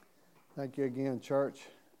Thank you again, church.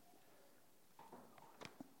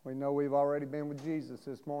 We know we've already been with Jesus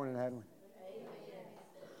this morning, hadn't we?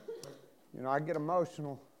 Amen. You know, I get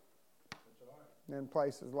emotional in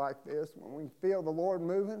places like this when we feel the Lord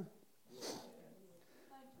moving.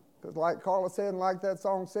 Because like Carla said and like that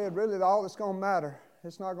song said, really all that's going to matter,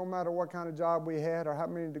 it's not going to matter what kind of job we had or how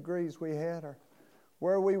many degrees we had or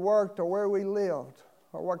where we worked or where we lived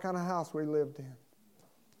or what kind of house we lived in.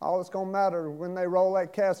 All that's going to matter when they roll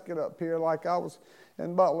that casket up here, like I was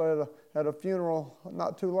in Butler at a funeral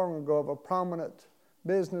not too long ago of a prominent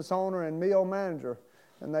business owner and meal manager,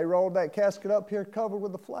 and they rolled that casket up here covered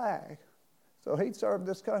with a flag. So he served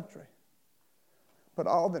this country. But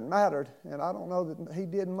all that mattered, and I don't know that he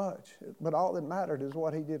did much, but all that mattered is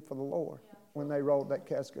what he did for the Lord when they rolled that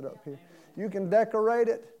casket up here. You can decorate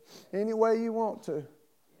it any way you want to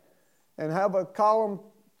and have a column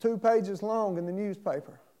 2 pages long in the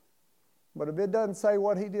newspaper. But if it doesn't say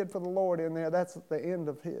what he did for the Lord in there, that's the end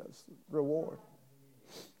of his reward.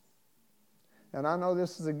 And I know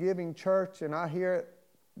this is a giving church, and I hear it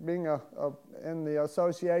being in the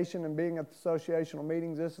association and being at the associational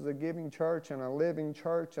meetings. This is a giving church and a living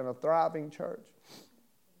church and a thriving church.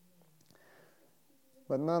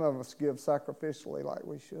 But none of us give sacrificially like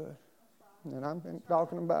we should. And I've been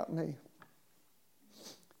talking about me.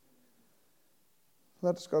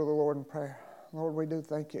 Let us go to the Lord in prayer. Lord, we do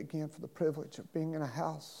thank you again for the privilege of being in a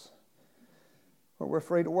house where we're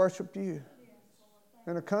free to worship you.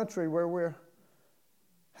 In a country where we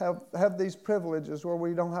have these privileges, where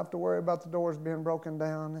we don't have to worry about the doors being broken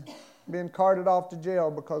down and being carted off to jail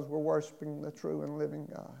because we're worshiping the true and living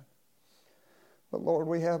God. But Lord,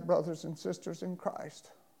 we have brothers and sisters in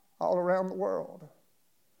Christ all around the world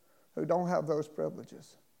who don't have those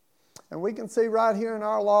privileges. And we can see right here in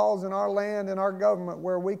our laws, in our land, in our government,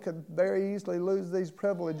 where we could very easily lose these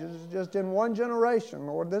privileges just in one generation.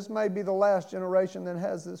 Lord, this may be the last generation that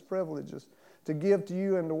has these privileges to give to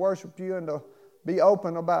you and to worship you and to be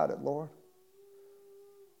open about it, Lord.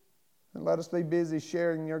 And let us be busy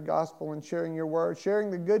sharing your gospel and sharing your word, sharing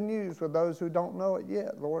the good news with those who don't know it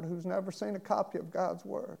yet, Lord, who's never seen a copy of God's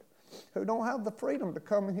word, who don't have the freedom to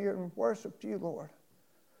come in here and worship you, Lord,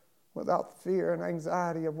 without the fear and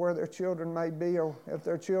anxiety of where their children may be or if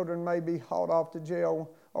their children may be hauled off to jail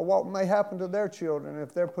or what may happen to their children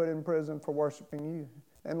if they're put in prison for worshiping you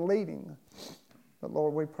and leading. But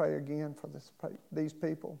Lord, we pray again for these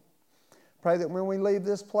people. Pray that when we leave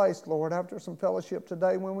this place, Lord, after some fellowship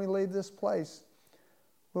today, when we leave this place,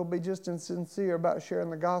 we'll be just as sincere about sharing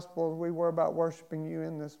the gospel as we were about worshiping you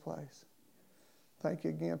in this place. Thank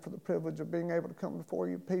you again for the privilege of being able to come before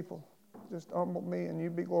you people. Just humble me and you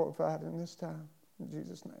be glorified in this time. In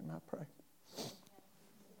Jesus' name I pray.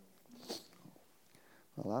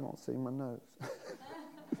 Well, I don't see my notes.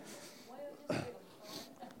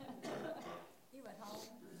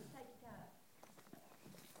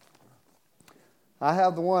 I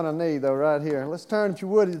have the one I need, though, right here. Let's turn, if you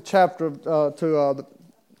would, to the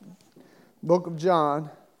book of John.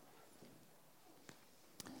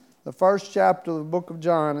 The first chapter of the book of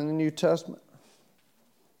John in the New Testament.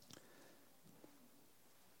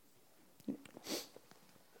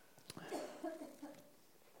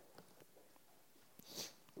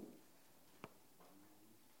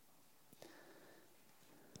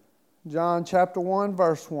 John chapter 1,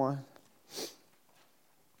 verse 1.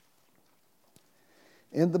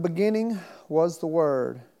 In the beginning was the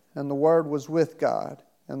Word, and the Word was with God,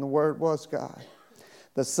 and the Word was God.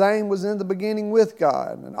 The same was in the beginning with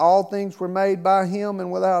God, and all things were made by Him,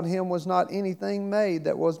 and without Him was not anything made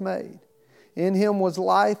that was made. In Him was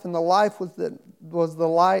life, and the life was the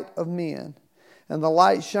light of men. And the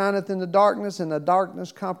light shineth in the darkness, and the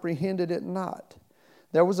darkness comprehended it not.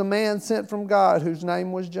 There was a man sent from God whose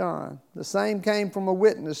name was John. The same came from a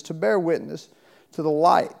witness to bear witness to the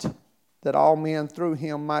light, that all men through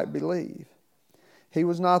him might believe. He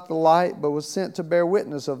was not the light, but was sent to bear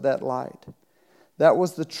witness of that light. That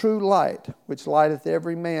was the true light, which lighteth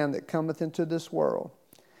every man that cometh into this world.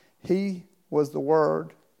 He was the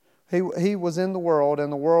Word. He was in the world,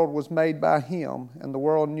 and the world was made by him, and the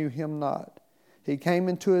world knew him not. He came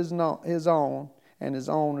into his own, and his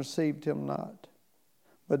own received him not.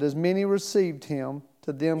 But as many received him,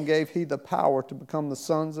 to them gave he the power to become the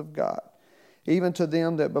sons of God, even to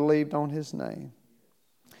them that believed on his name.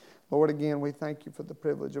 Lord, again, we thank you for the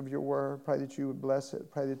privilege of your word. Pray that you would bless it.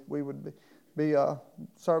 Pray that we would be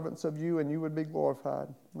servants of you and you would be glorified.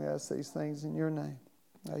 We ask these things in your name.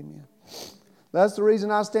 Amen. That's the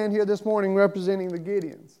reason I stand here this morning representing the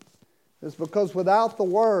Gideons. It's because without the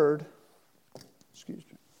word,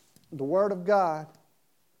 the word of God,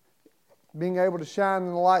 being able to shine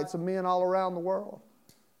in the lights of men all around the world,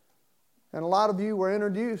 And a lot of you were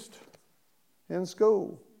introduced in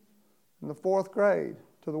school, in the 4th grade,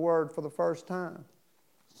 to the Word for the first time.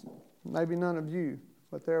 Maybe none of you,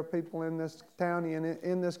 but there are people in this county and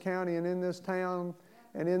in this county and in this town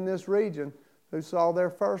and in this region who saw their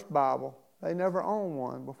first Bible. They never owned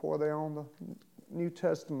one before they owned the New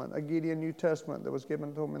Testament, a Gideon New Testament that was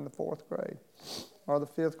given to them in the 4th grade or the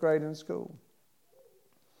 5th grade in school.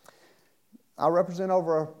 I represent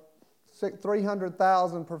over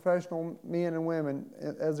 300,000 professional men and women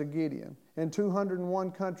as a Gideon in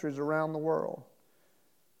 201 countries around the world.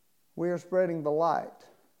 We are spreading the light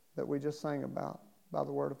that we just sang about by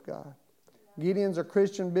the Word of God. Gideons are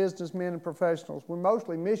Christian businessmen and professionals. We're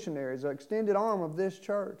mostly missionaries, an extended arm of this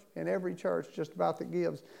church, and every church just about that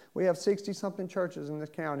gives. We have 60-something churches in this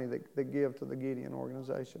county that give to the Gideon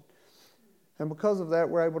organization. And because of that,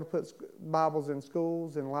 we're able to put Bibles in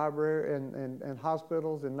schools, in libraries, and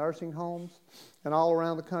hospitals, in nursing homes, and all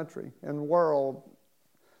around the country and the world.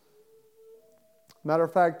 Matter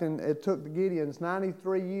of fact, it took the Gideons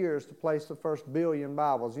 93 years to place the first 1 billion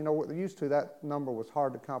Bibles. You know, used to that number was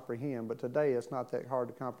hard to comprehend, but today it's not that hard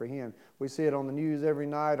to comprehend. We see it on the news every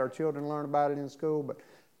night. Our children learn about it in school. But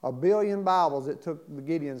 1 billion Bibles, it took the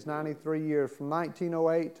Gideons 93 years from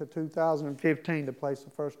 1908 to 2015 to place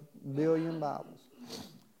the first 1 billion Bibles.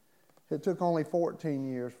 It took only 14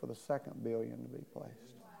 years for the second 1 billion to be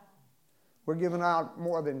placed. We're giving out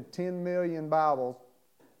more than 10 million Bibles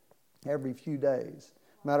every few days.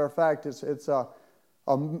 Matter of fact, it's a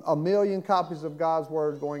million copies of God's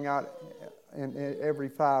Word going out in every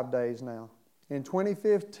 5 days now. In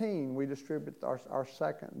 2015, we distributed our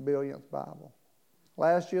second 1 billionth Bible.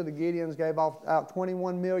 Last year, the Gideons gave out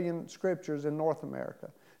 21 million scriptures in North America,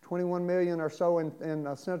 21 million or so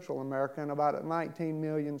in Central America, and about 19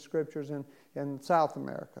 million scriptures in South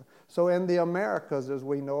America. So in the Americas, as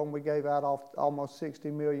we know them, we gave out almost 60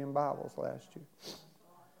 million Bibles last year.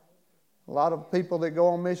 A lot of people that go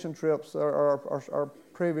on mission trips are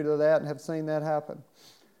privy to that and have seen that happen.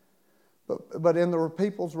 But in the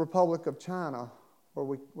People's Republic of China,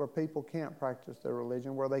 where people can't practice their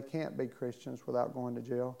religion, where they can't be Christians without going to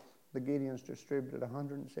jail, the Gideons distributed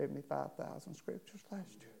 175,000 scriptures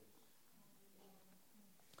last year.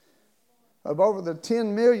 Of over the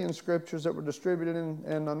 10 million scriptures that were distributed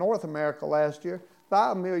in North America last year,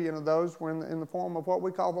 5 million of those were in the form of what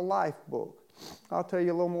we call the Life Book. I'll tell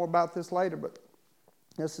you a little more about this later, but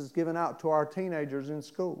this is given out to our teenagers in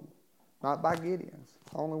school, not by Gideons.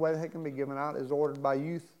 The only way they can be given out is ordered by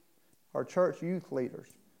youth or church youth leaders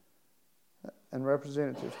and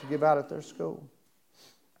representatives to give out at their school.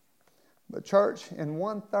 But church in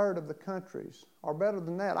 1/3 of the countries, or better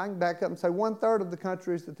than that, I can back up and say 1/3 of the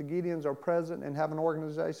countries that the Gideons are present and have an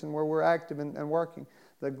organization where we're active and working,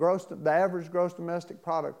 the average gross domestic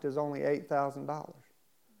product is only $8,000.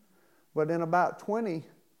 But in about 20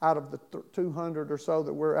 out of the 200 or so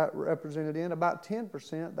that we're represented in, about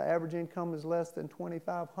 10%, the average income is less than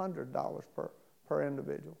 $2,500 per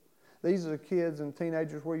individual. These are the kids and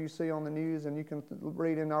teenagers where you see on the news, and you can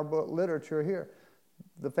read in our book literature here.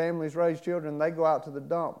 The families raise children, they go out to the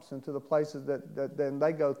dumps and to the places that then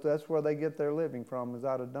they go to. That's where they get their living from, is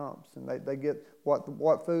out of dumps. And they get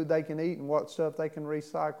what food they can eat and what stuff they can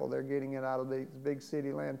recycle. They're getting it out of these big city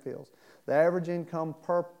landfills. The average income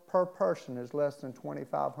per person is less than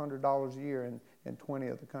 $2,500 a year in 20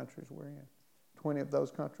 of the countries we're in, 20 of those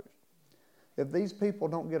countries. If these people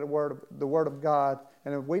don't get the Word of God,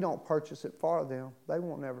 and if we don't purchase it for them, they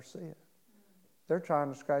won't never see it. They're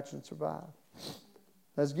trying to scratch and survive.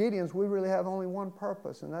 As Gideons, we really have only one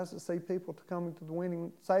purpose, and that's to see people to come into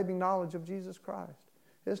the saving knowledge of Jesus Christ.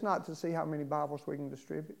 It's not to see how many Bibles we can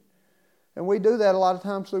distribute. And we do that a lot of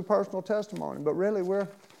times through personal testimony, but really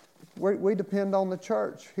we depend on the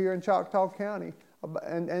church here in Choctaw County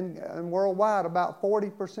and worldwide. About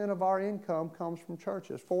 40% of our income comes from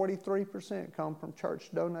churches. 43% come from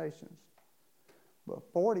church donations. But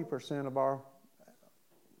 40% of our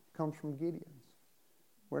comes from Gideons.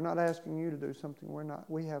 We're not asking you to do something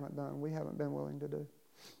we haven't been willing to do.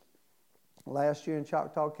 Last year in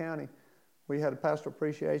Choctaw County, we had a pastor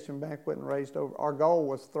appreciation banquet and raised over. Our goal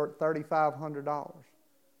was $3,500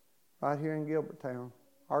 right here in Gilberttown.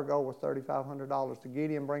 Our goal was $3,500 to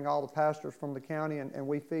Gideon, bring all the pastors from the county, and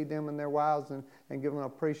we feed them and their wives and give them an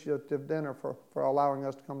appreciative dinner for allowing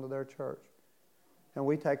us to come to their church. And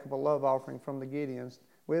we take up a love offering from the Gideons.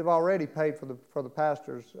 We have already paid for the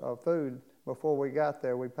pastors' food. Before we got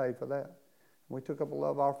there, we paid for that. We took up a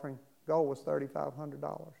love offering. Goal was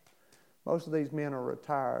 $3,500. Most of these men are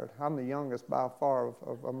retired. I'm the youngest by far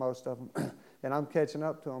of most of them. and I'm catching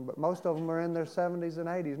up to them. But most of them are in their 70s and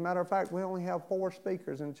 80s. Matter of fact, we only have 4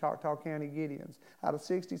 speakers in Choctaw County Gideons out of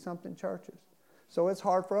 60-something churches. So it's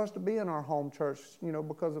hard for us to be in our home church,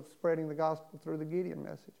 because of spreading the gospel through the Gideon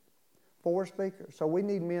message. 4 speakers. So we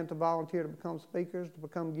need men to volunteer to become speakers, to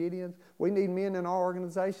become Gideons. We need men in our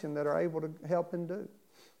organization that are able to help and do.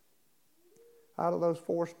 Out of those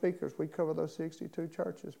 4 speakers, we cover those 62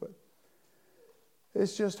 churches. But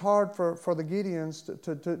it's just hard for the Gideons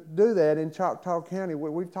to do that in Choctaw County.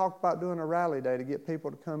 We've talked about doing a rally day to get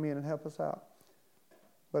people to come in and help us out.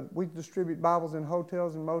 But we distribute Bibles in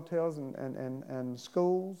hotels and motels and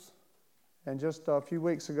schools. And just a few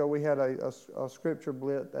weeks ago, we had a scripture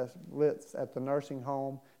blitz at the nursing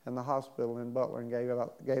home and the hospital in Butler, and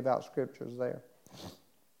gave out scriptures there.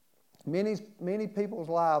 Many people's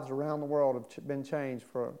lives around the world have been changed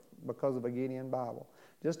because of a Gideon Bible.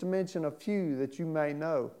 Just to mention a few that you may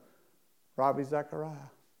know, Robbie Zachariah.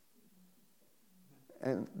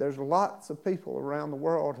 And there's lots of people around the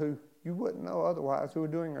world who you wouldn't know otherwise who are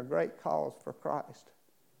doing a great cause for Christ.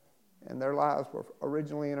 And their lives were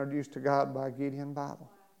originally introduced to God by a Gideon Bible.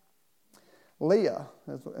 Leah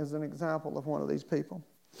is an example of one of these people.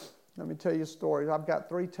 Let me tell you stories. I've got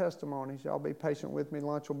 3 testimonies. Y'all be patient with me.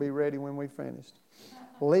 Lunch will be ready when we finished.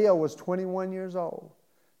 Leah was 21 years old.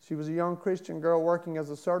 She was a young Christian girl working as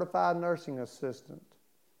a certified nursing assistant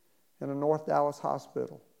in a North Dallas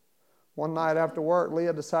hospital. One night after work,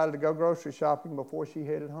 Leah decided to go grocery shopping before she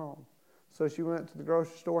headed home. So she went to the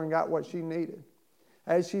grocery store and got what she needed.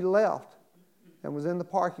 As she left and was in the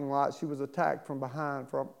parking lot, she was attacked from behind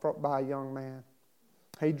by a young man.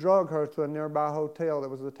 He drug her to a nearby hotel that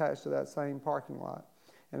was attached to that same parking lot.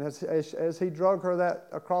 And as he drug her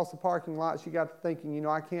across the parking lot, she got to thinking,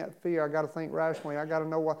 I can't fear. I got to think rationally. I got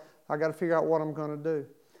to figure out what I'm going to do.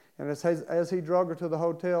 And as he drug her to the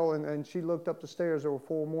hotel and she looked up the stairs, there were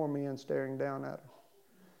 4 more men staring down at her.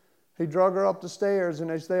 He drug her up the stairs, and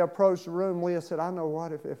as they approached the room, Leah said, I know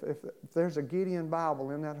what, if there's a Gideon Bible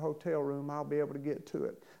in that hotel room, I'll be able to get to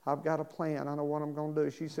it. I've got a plan. I know what I'm going to do.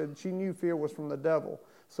 She said she knew fear was from the devil,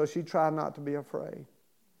 so she tried not to be afraid.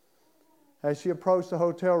 As she approached the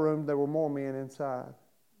hotel room, there were more men inside.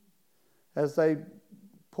 As they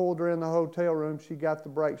pulled her in the hotel room, she got the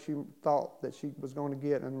break she thought that she was going to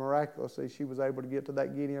get, and miraculously, she was able to get to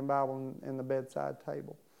that Gideon Bible in the bedside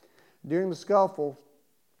table. During the scuffle,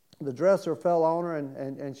 the dresser fell on her,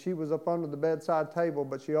 and she was up under the bedside table,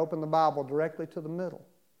 but she opened the Bible directly to the middle.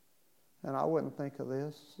 And I wouldn't think of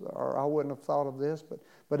this, or I wouldn't have thought of this,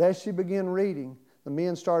 but as she began reading, the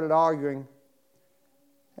men started arguing,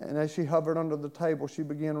 and as she hovered under the table, she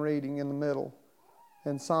began reading in the middle.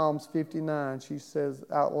 In Psalms 59, she says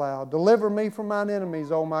out loud, Deliver me from mine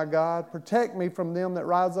enemies, O my God. Protect me from them that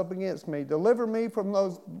rise up against me. Deliver me from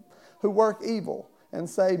those who work evil, and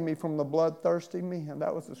save me from the bloodthirsty men.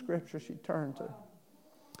 That was the scripture she turned to.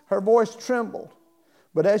 Her voice trembled,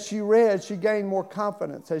 but as she read, she gained more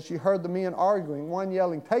confidence as she heard the men arguing, one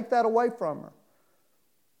yelling, Take that away from her.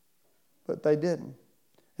 But they didn't.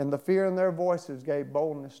 And the fear in their voices gave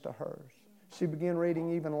boldness to hers. She began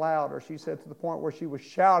reading even louder, she said, to the point where she was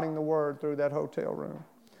shouting the word through that hotel room.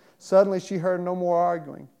 Suddenly she heard no more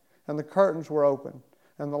arguing, and the curtains were open.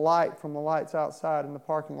 And the light from the lights outside in the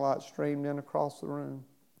parking lot streamed in across the room.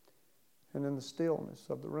 And in the stillness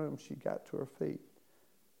of the room, she got to her feet.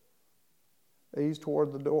 Eased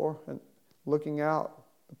toward the door, and looking out,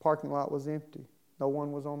 the parking lot was empty. No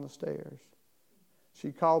one was on the stairs.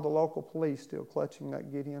 She called the local police, still clutching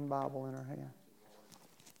that Gideon Bible in her hand.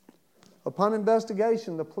 Upon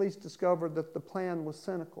investigation, the police discovered that the plan was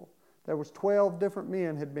cynical. There was 12 different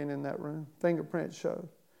men had been in that room. Fingerprints showed.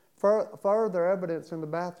 Further evidence in the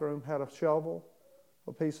bathroom had a shovel,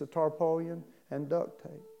 a piece of tarpaulin, and duct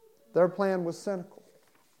tape. Their plan was cynical.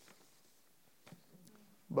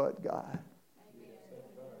 But God.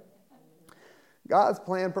 God's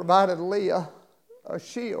plan provided Leah a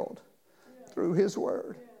shield through His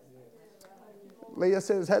Word. Leah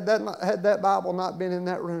says, had that Bible not been in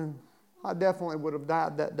that room, I definitely would have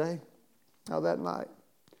died that day, or that night.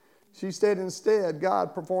 She said, instead,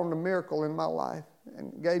 God performed a miracle in my life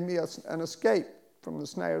and gave me an escape from the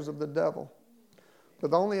snares of the devil.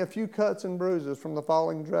 With only a few cuts and bruises from the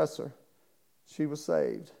falling dresser, she was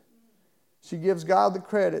saved. She gives God the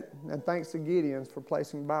credit and thanks the Gideons for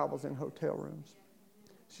placing Bibles in hotel rooms.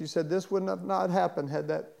 She said this would have not happened had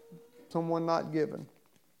that someone not given.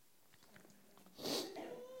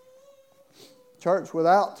 Church,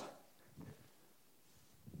 without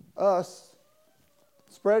us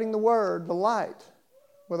spreading the word, the light,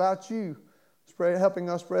 without you helping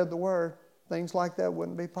us spread the word, things like that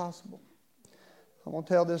wouldn't be possible. I'm going to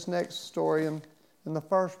tell this next story, and in the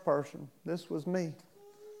first person. This was me.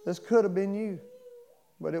 This could have been you,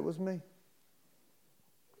 but it was me.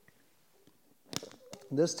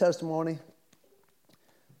 This testimony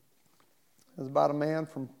is about a man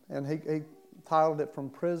and he titled it From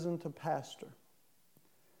Prison to Pastor.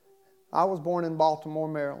 I was born in Baltimore,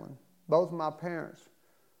 Maryland. Both of my parents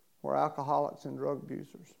were alcoholics and drug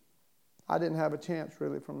abusers. I didn't have a chance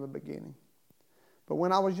really from the beginning. But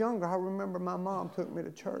when I was younger, I remember my mom took me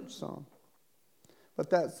to church some. But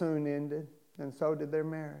that soon ended, and so did their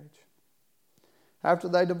marriage. After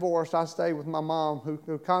they divorced, I stayed with my mom,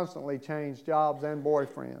 who constantly changed jobs and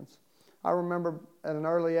boyfriends. I remember at an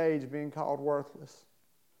early age being called worthless.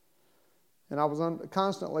 And I was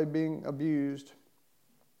constantly being abused.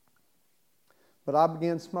 But I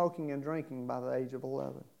began smoking and drinking by the age of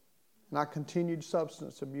 11. And I continued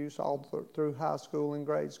substance abuse all through high school and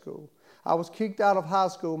grade school. I was kicked out of high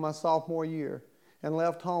school my sophomore year and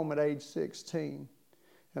left home at age 16.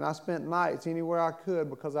 And I spent nights anywhere I could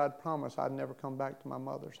because I'd promised I'd never come back to my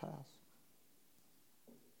mother's house.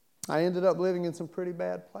 I ended up living in some pretty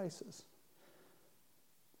bad places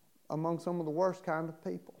among some of the worst kind of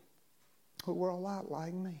people who were a lot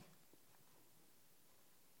like me.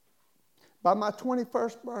 By my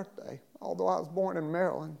 21st birthday, although I was born in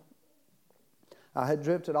Maryland, I had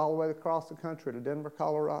drifted all the way across the country to Denver,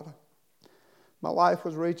 Colorado. My life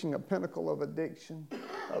was reaching a pinnacle of addiction,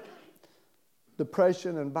 of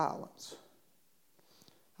depression, and violence.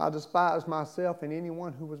 I despised myself and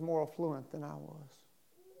anyone who was more affluent than I was.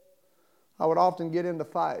 I would often get into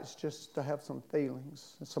fights just to have some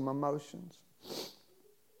feelings and some emotions.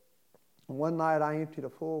 One night I emptied a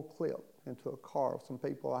full clip into a car of some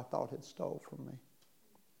people I thought had stole from me.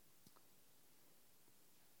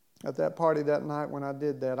 At that party that night when I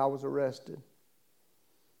did that, I was arrested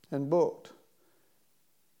and booked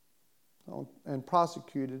and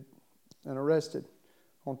prosecuted and arrested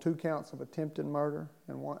on 2 counts of attempted murder,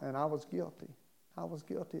 and I was guilty. I was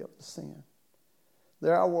guilty of the sin.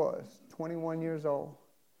 There I was, 21 years old,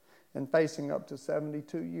 and facing up to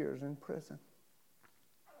 72 years in prison.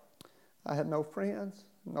 I had no friends,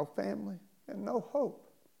 no family, and no hope.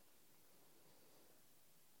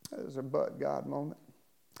 It was a but God moment.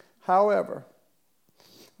 However,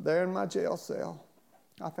 there in my jail cell,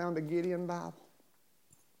 I found a Gideon Bible.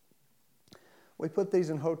 We put these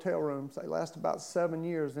in hotel rooms. They last about 7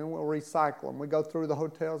 years, then we'll recycle them. We go through the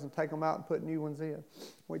hotels and take them out and put new ones in.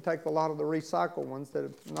 We take a lot of the recycled ones that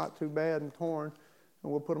are not too bad and torn,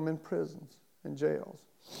 and we'll put them in prisons and jails.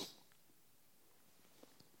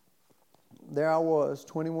 There I was,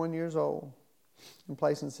 21 years old, and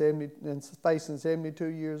facing 72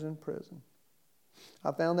 years in prison.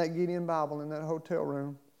 I found that Gideon Bible in that hotel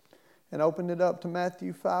room and opened it up to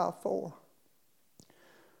Matthew 5:4,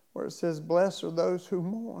 where it says, "Blessed are those who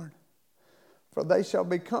mourn, for they shall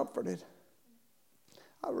be comforted."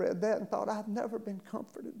 I read that and thought, I've never been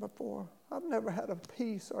comforted before. I've never had a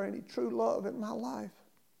peace or any true love in my life.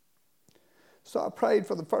 So I prayed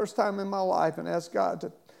for the first time in my life and asked God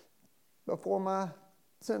to, before my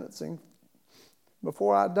sentencing,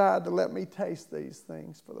 before I died, to let me taste these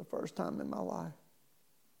things for the first time in my life.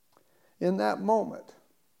 In that moment,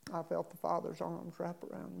 I felt the Father's arms wrap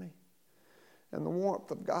around me, and the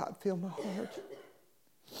warmth of God filled my heart.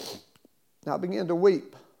 I began to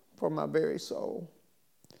weep for my very soul.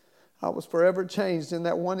 I was forever changed in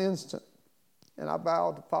that one instant, and I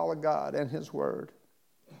vowed to follow God and His Word,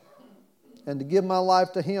 and to give my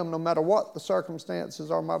life to Him no matter what the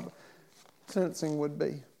circumstances or my sentencing would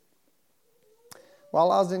be.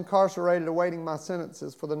 While I was incarcerated awaiting my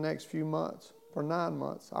sentences for the next few months, for 9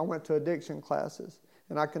 months, I went to addiction classes,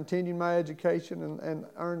 and I continued my education and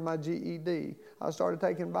earned my GED. I started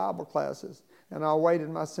taking Bible classes, and I awaited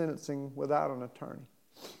my sentencing without an attorney.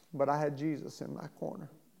 But I had Jesus in my corner.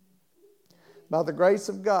 By the grace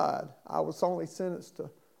of God, I was only sentenced to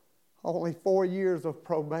only 4 years of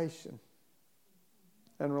probation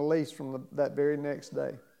and released from that very next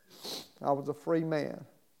day. I was a free man.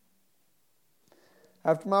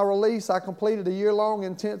 After my release, I completed a year-long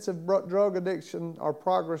intensive drug addiction or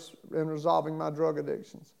progress in resolving my drug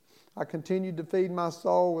addictions. I continued to feed my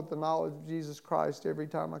soul with the knowledge of Jesus Christ every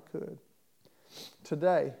time I could.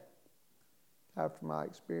 Today, after my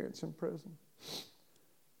experience in prison,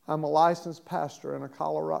 I'm a licensed pastor in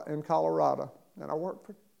Colorado, and I work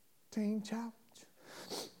for Teen Challenge.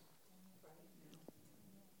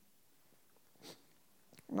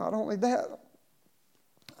 Not only that,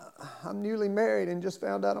 I'm newly married and just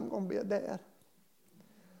found out I'm going to be a dad.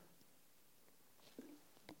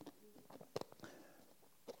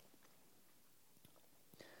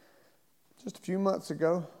 Just a few months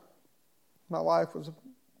ago, my life was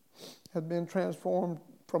had been transformed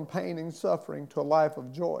from pain and suffering to a life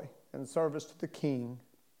of joy and service to the King.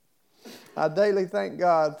 I daily thank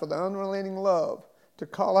God for the unrelenting love to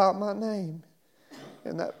call out my name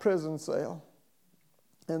in that prison cell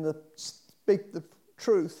and to speak the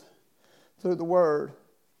truth through the Word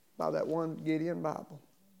by that one Gideon Bible.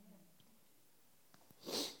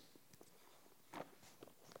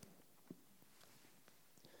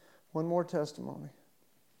 One more testimony.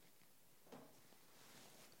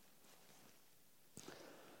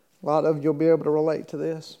 A lot of you will be able to relate to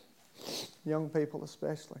this, young people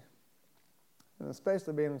especially. And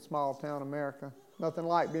especially being in small town America. Nothing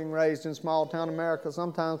like being raised in small town America.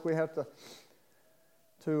 Sometimes we have to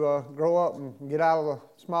grow up and get out of the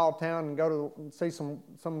small town and go to see some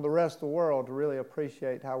of the rest of the world to really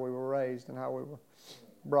appreciate how we were raised and how we were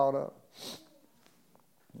brought up.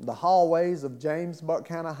 The hallways of James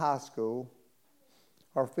Buchanan High School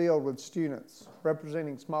are filled with students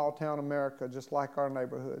representing small town America just like our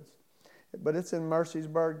neighborhoods. But it's in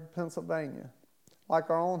Murfreesboro, Pennsylvania. Like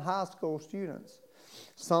our own high school students,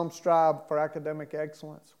 some strive for academic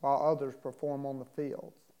excellence while others perform on the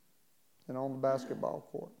fields and on the basketball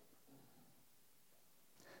court.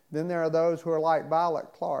 Then there are those who are like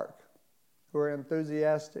Violet Clark, who are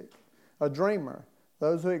enthusiastic, a dreamer,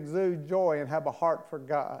 those who exude joy and have a heart for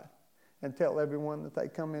God and tell everyone that they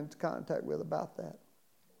come into contact with about that.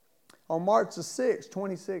 On March the 6th,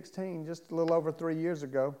 2016, just a little over 3 years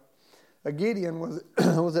ago, a Gideon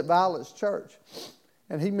was at Violet's church,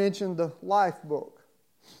 and he mentioned the Life book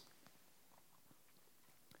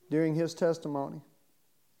during his testimony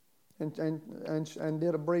and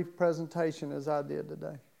did a brief presentation as I did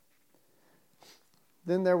today.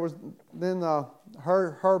 Then her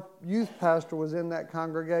youth pastor was in that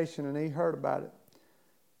congregation, and he heard about it.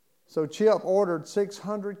 So Chip ordered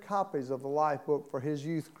 600 copies of the Life book for his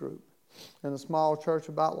youth group in a small church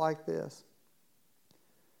about like this.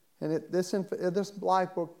 And this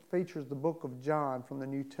Life book features the book of John from the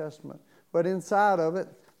New Testament. But inside of it,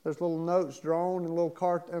 there's little notes drawn and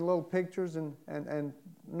little pictures and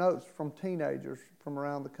notes from teenagers from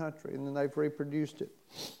around the country. And then they've reproduced it.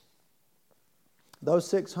 Those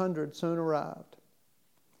 600 soon arrived.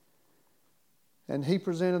 And Chip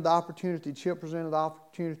presented the opportunity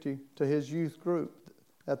to his youth group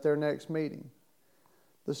at their next meeting.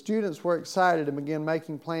 The students were excited and began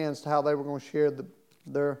making plans to how they were going to share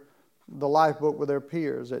the Life book with their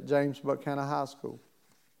peers at James Buchanan High School.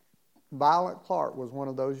 Violet Clark was one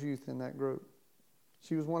of those youth in that group.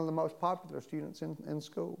 She was one of the most popular students in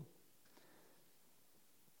school.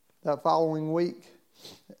 That following week,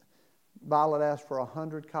 Violet asked for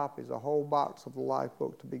 100 copies, a whole box of the Life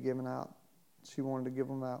book to be given out. She wanted to give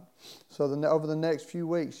them out. So over the next few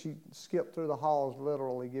weeks, she skipped through the halls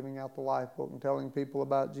literally giving out the Life book and telling people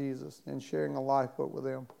about Jesus and sharing a Life book with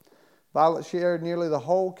them. Violet shared nearly the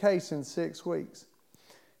whole case in 6 weeks.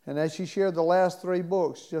 And as she shared the last 3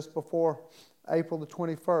 books just before April the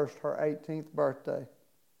 21st, her 18th birthday.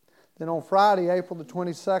 Then on Friday, April the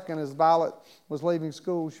 22nd, as Violet was leaving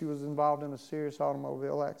school, she was involved in a serious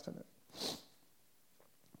automobile accident.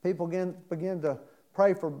 People began to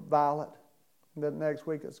pray for Violet that next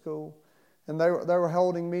week at school. And they were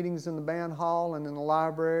holding meetings in the band hall and in the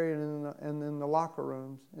library and in the locker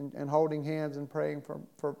rooms and holding hands and praying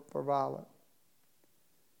for Violet.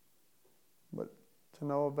 But to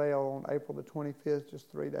no avail, on April the 25th, just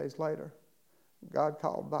 3 days later, God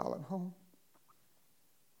called Violet home.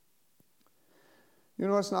 You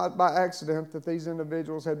know, it's not by accident that these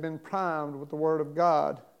individuals had been primed with the Word of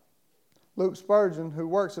God. Luke Spurgeon, who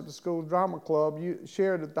works at the school drama club,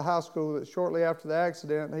 shared at the high school that shortly after the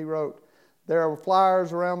accident, he wrote, "There are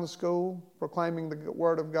flyers around the school proclaiming the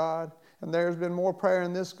Word of God, and there has been more prayer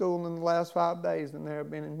in this school in the last 5 days than there have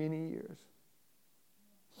been in many years."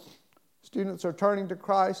 Students are turning to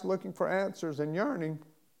Christ, looking for answers and yearning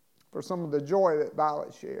for some of the joy that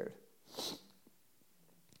Violet shared.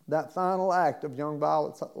 That final act of young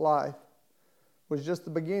Violet's life was just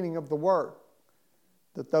the beginning of the work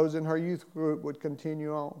that those in her youth group would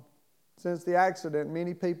continue on. Since the accident,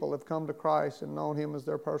 many people have come to Christ and known Him as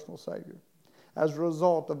their personal Savior. As a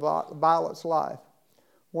result of Violet's life,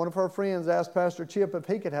 one of her friends asked Pastor Chip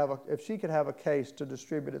if she could have a case to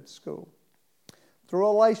distribute at the school. Through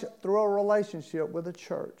a relationship with a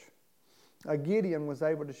church, a Gideon was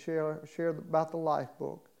able to share about the Life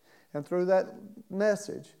book. And through that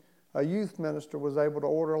message, a youth minister was able to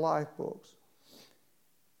order Life books.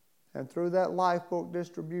 And through that Life book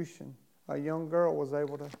distribution, a young girl was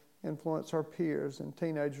able to influence her peers and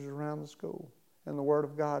teenagers around the school. And the Word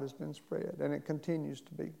of God has been spread. And it continues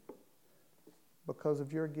to be because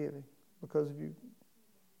of your giving, because of you.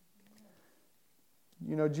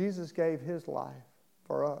 You know, Jesus gave His life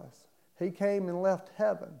for us. He came and left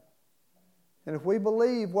heaven. And if we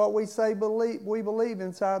believe what we say we believe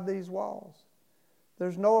inside these walls,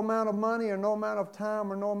 there's no amount of money or no amount of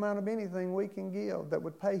time or no amount of anything we can give that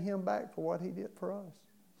would pay Him back for what He did for us.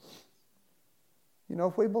 You know,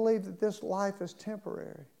 if we believe that this life is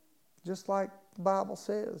temporary, just like the Bible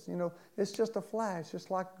says, you know, it's just a flash, just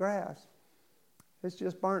like grass. It's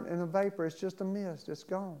just burnt in a vapor. It's just a mist. It's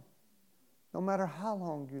gone. No matter how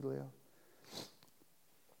long you live.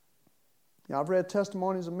 You know, I've read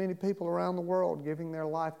testimonies of many people around the world giving their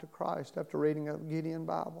life to Christ after reading a Gideon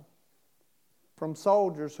Bible. From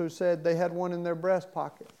soldiers who said they had one in their breast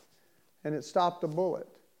pocket and it stopped a bullet,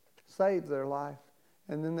 saved their life,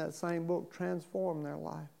 and then that same book transformed their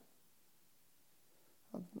life.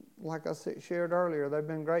 Like I shared earlier, there have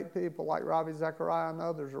been great people like Ravi Zachariah and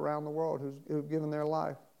others around the world who've given their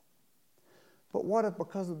life. But what if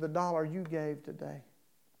because of the dollar you gave today,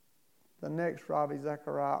 the next Ravi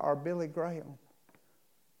Zachariah or Billy Graham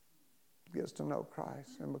gets to know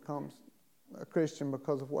Christ and becomes a Christian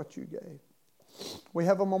because of what you gave? We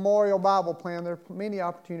have a memorial Bible plan. There are many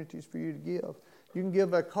opportunities for you to give. You can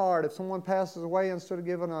give a card. If someone passes away, instead of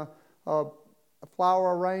giving a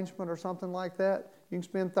flower arrangement or something like that, you can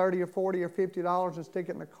spend $30 or $40 or $50 and stick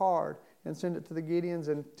it in a card and send it to the Gideons,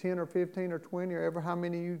 and 10 or 15 or 20 or ever how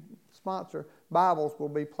many you sponsor, Bibles will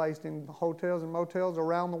be placed in hotels and motels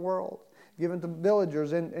around the world, given to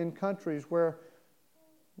villagers in countries where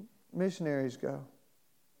missionaries go.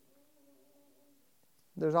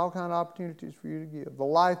 There's all kinds of opportunities for you to give. The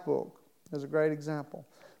Life Book is a great example.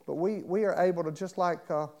 But we are able to, just like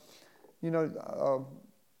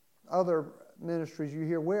other ministries you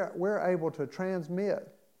hear, we're able to transmit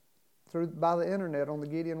by the internet on the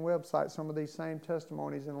Gideon website some of these same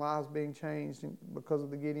testimonies and lives being changed because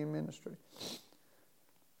of the Gideon ministry.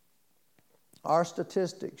 Our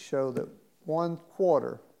statistics show that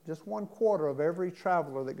just one quarter of every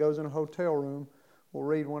traveler that goes in a hotel room will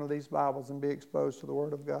read one of these Bibles and be exposed to the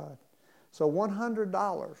Word of God. So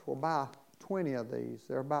 $100 will buy 20 of these.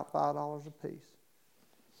 They're about $5 a piece.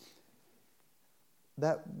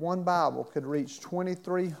 That one Bible could reach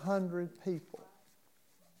 2,300 people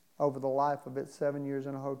over the life of its 7 years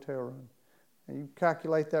in a hotel room. And you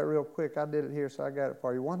calculate that real quick. I did it here, so I got it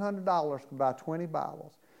for you. $100 could buy 20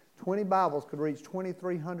 Bibles. 20 Bibles could reach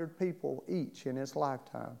 2,300 people each in its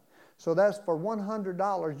lifetime. So that's for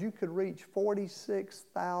 $100, you could reach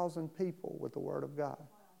 46,000 people with the Word of God.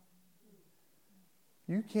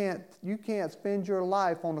 You can't spend your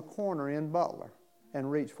life on a corner in Butler and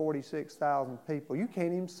reach 46,000 people. You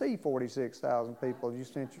can't even see 46,000 people if you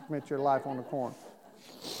spent your life on the corner.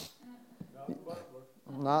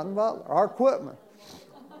 Not in Butler. Our equipment.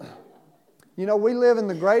 You know, we live in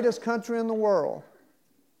the greatest country in the world.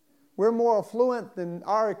 We're more affluent than,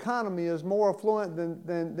 our economy is more affluent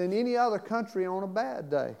than any other country on a bad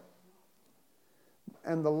day.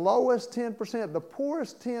 And the lowest 10%, the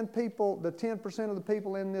poorest 10 people, the 10% of the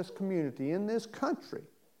people in this community, in this country,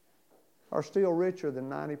 are still richer than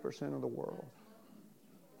 90% of the world.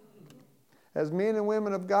 As men and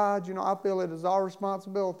women of God, you know, I feel it is our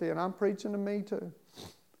responsibility, and I'm preaching to me too.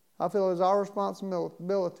 I feel it is our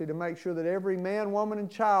responsibility to make sure that every man, woman,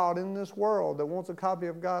 and child in this world that wants a copy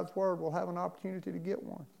of God's Word will have an opportunity to get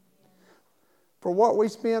one. For what we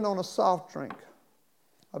spend on a soft drink,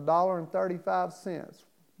 $1.35.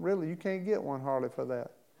 Really, you can't get one hardly for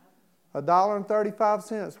that.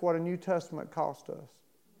 $1.35, what a New Testament cost us.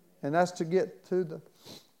 And that's to get to the...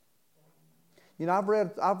 You know,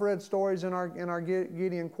 I've read stories in our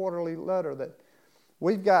Gideon Quarterly letter that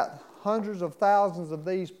we've got hundreds of thousands of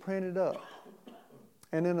these printed up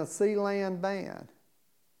and in a Sealand band,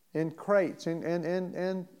 in crates,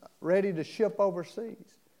 and ready to ship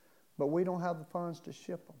overseas. But we don't have the funds to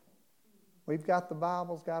ship them. We've got the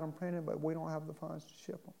Bibles, got them printed, but we don't have the funds to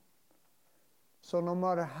ship them. So no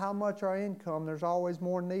matter how much our income, there's always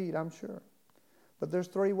more need, I'm sure. But there's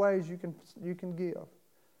 3 ways you can give.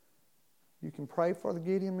 You can pray for the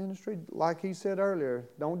Gideon ministry. Like he said earlier,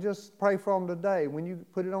 don't just pray for them today. When you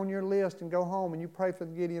put it on your list and go home and you pray for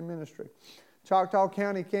the Gideon ministry. Choctaw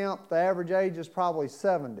County camp, the average age is probably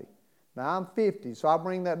 70. Now I'm 50, so I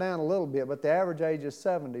bring that down a little bit, but the average age is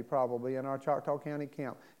 70 probably in our Choctaw County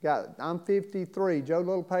camp. I'm 53. Joe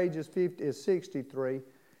Littlepage is 63,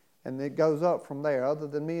 and it goes up from there, other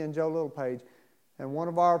than me and Joe Littlepage. And one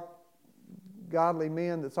of our godly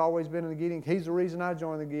men that's always been in the Gideon, he's the reason I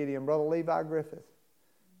joined the Gideon, Brother Levi Griffith,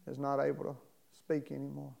 is not able to speak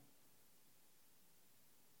anymore.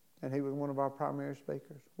 And he was one of our primary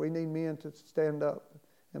speakers. We need men to stand up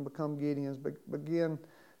and become Gideons, begin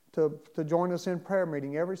to join us in prayer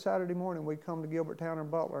meeting. Every Saturday morning we come to Gilbert Town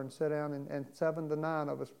and Butler and sit down, and 7 to 9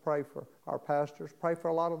 of us pray for our pastors, pray for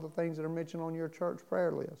a lot of the things that are mentioned on your church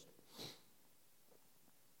prayer list.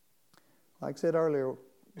 Like I said earlier,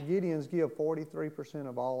 Gideon's give 43%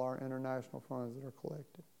 of all our international funds that are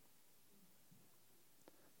collected.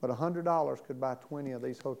 But $100 could buy 20 of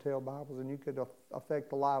these hotel Bibles, and you could affect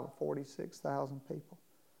the life of 46,000 people.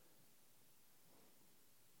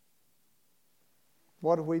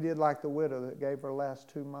 What if we did like the widow that gave her last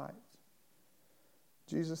 2 mites?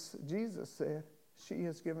 Jesus said she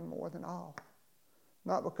has given more than all.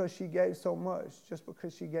 Not because she gave so much, just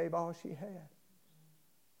because she gave all she had.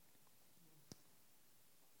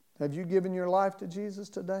 Have you given your life to Jesus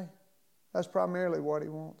today? That's primarily what He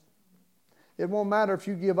wants. It won't matter if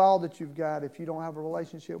you give all that you've got if you don't have a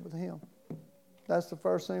relationship with Him. That's the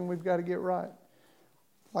first thing we've got to get right.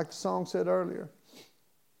 Like the song said earlier,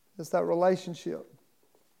 it's that relationship.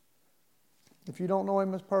 If you don't know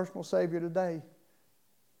Him as personal Savior today,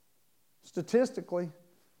 statistically,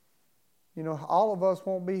 all of us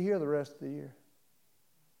won't be here the rest of the year.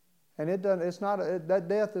 And that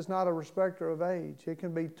death is not a respecter of age. It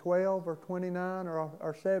can be 12 or 29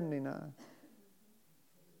 or 79.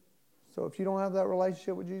 So if you don't have that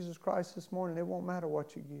relationship with Jesus Christ this morning, it won't matter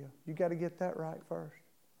what you give. You got to get that right first.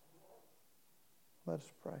 Let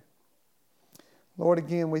us pray. Lord,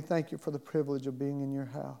 again, we thank You for the privilege of being in Your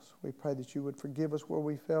house. We pray that You would forgive us where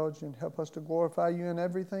we failed You and help us to glorify You in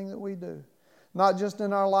everything that we do. Not just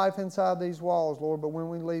in our life inside these walls, Lord, but when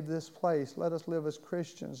we leave this place, let us live as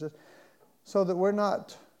Christians so that we're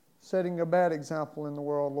not setting a bad example in the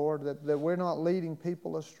world, Lord, that we're not leading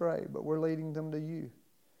people astray, but we're leading them to You.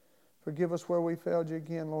 Forgive us where we failed You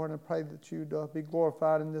again, Lord, and pray that You'd be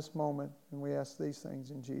glorified in this moment. And we ask these things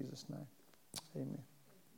in Jesus' name. Amen.